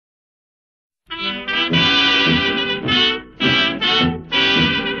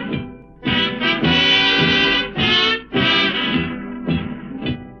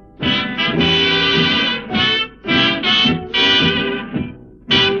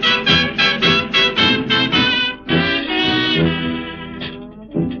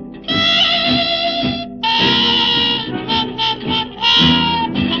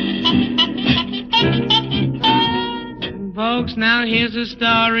here's a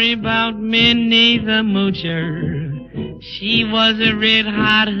story about Minnie the Moocher. She was a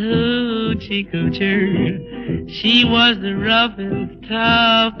red-hot hoochie coocher. She was the roughest,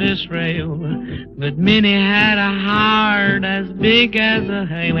 toughest rail, but Minnie had a heart as big as a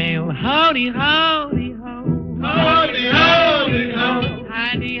hay whale. Howdy, howdy, ho. Howdy, howdy, ho.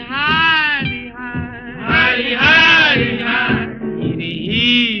 Hidey, hidey, hi. Hidey, hidey, hi. Heedy,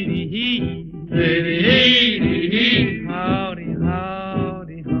 heedy, hee. Heedy, heedy, hee. Howdy,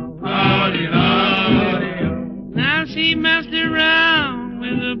 howdy, ho. Howdy, howdy, ho. Now she messed around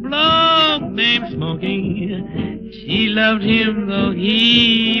with a bloke named Smokey. She loved him though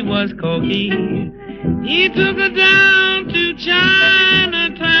he was cocky. He took her down to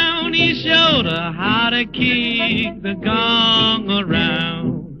Chinatown. He showed her how to kick the gong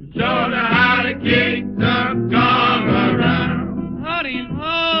around. Showed her how to kick the gong around. Howdy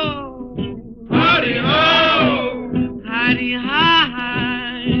ho. Howdy ho. Hidey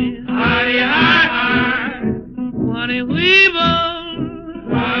hi. Howdy hi hi. Willie the Weeper.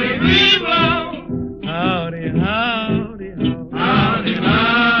 Willie the Weeper. Howdy, howdy, ho. Howdy,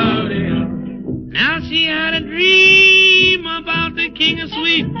 howdy, ho. Now she had a dream about the King of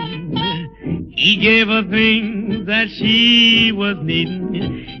Sweden. He gave her things that she was needing.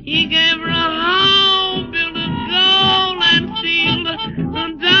 He gave her a home built of gold and steel, a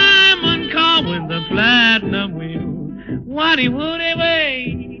diamond car with a platinum wheel. Waddy woody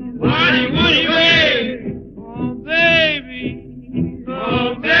way, Waddy woody way. oh baby,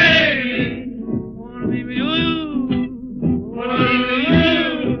 Oh baby, wanna be with you. what do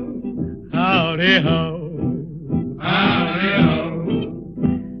you? Howdy ho. Howdy ho.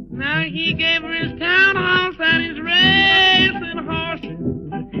 Now he gave her his townhouse and his racing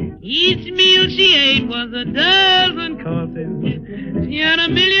horses. Each meal she ate was a dozen courses. She had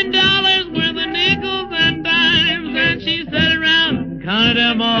 $1 million worth of nickels and dimes, and she sat around and counted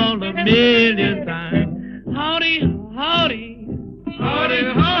them all 1,000,000 times. Howdy, howdy, Howdy,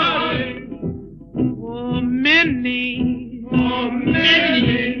 howdy. oh Minnie, Oh, Minnie.